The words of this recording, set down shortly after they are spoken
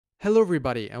Hello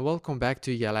everybody and welcome back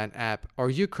to Yalan app. Are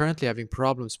you currently having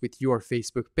problems with your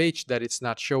Facebook page that it's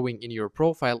not showing in your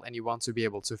profile and you want to be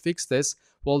able to fix this?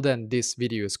 Well then this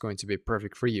video is going to be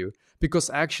perfect for you.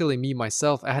 Because actually me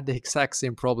myself I had the exact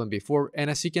same problem before, and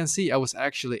as you can see I was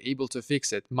actually able to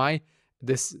fix it.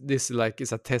 This like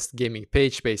is a test gaming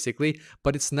page basically,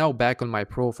 but it's now back on my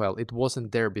profile. It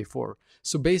wasn't there before.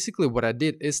 So basically what I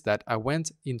did is that I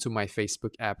went into my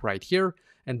Facebook app right here,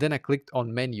 and then I clicked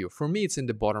on menu. For me it's in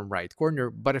the bottom right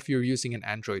corner, but if you're using an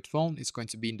Android phone it's going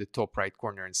to be in the top right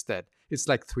corner instead. It's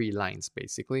like 3 lines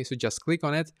basically, so just click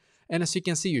on it, and as you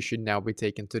can see you should now be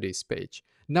taken to this page.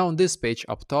 Now on this page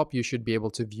up top you should be able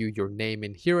to view your name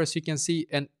in here, as you can see,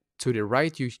 and to the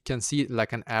right you can see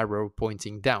like an arrow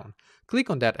pointing down.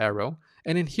 Click on that arrow,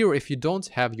 and in here if you don't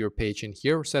have your page in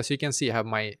here, so as you can see I have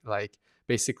my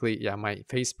basically my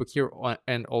Facebook here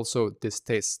and also this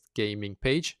test gaming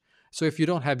page. So if you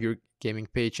don't have your gaming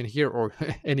page in here, or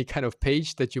any kind of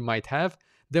page that you might have,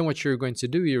 then what you're going to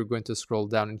do, you're going to scroll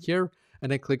down in here and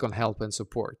then click on help and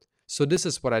support. So this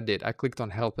is what I did. I clicked on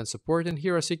help and support in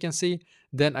here, as you can see.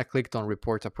 Then I clicked on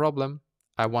report a problem.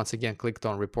 I once again clicked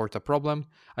on report a problem.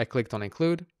 I clicked on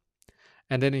include.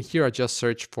 And then in here I just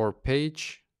search for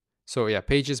page. So yeah,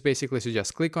 pages basically, so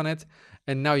just click on it.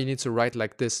 And now you need to write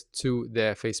like this to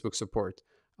the Facebook support.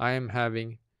 I am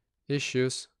having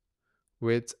issues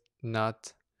with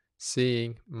not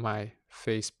seeing my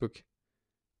Facebook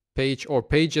page, or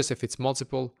pages if it's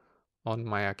multiple, on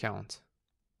my account.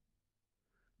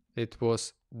 It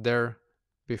was there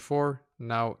before,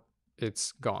 now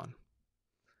it's gone.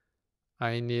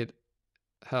 I need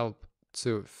help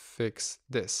to fix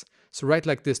this. So write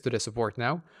like this to the support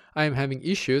now. I am having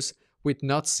issues with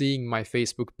not seeing my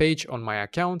Facebook page on my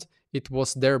account. It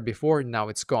was there before, now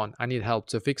it's gone. I need help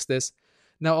to fix this.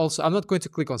 Now also, I'm not going to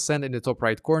click on send in the top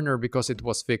right corner because it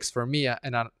was fixed for me,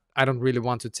 and I don't really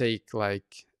want to take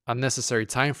like unnecessary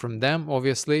time from them,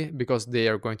 obviously, because they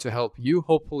are going to help you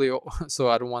hopefully. So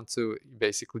I don't want to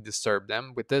basically disturb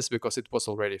them with this because it was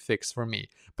already fixed for me.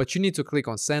 But you need to click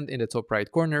on send in the top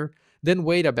right corner, then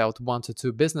wait about 1 to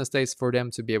 2 business days for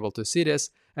them to be able to see this,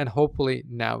 and hopefully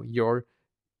now your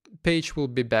page will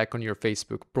be back on your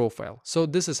Facebook profile. So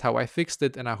this is how I fixed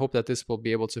it, and I hope that this will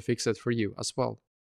be able to fix it for you as well.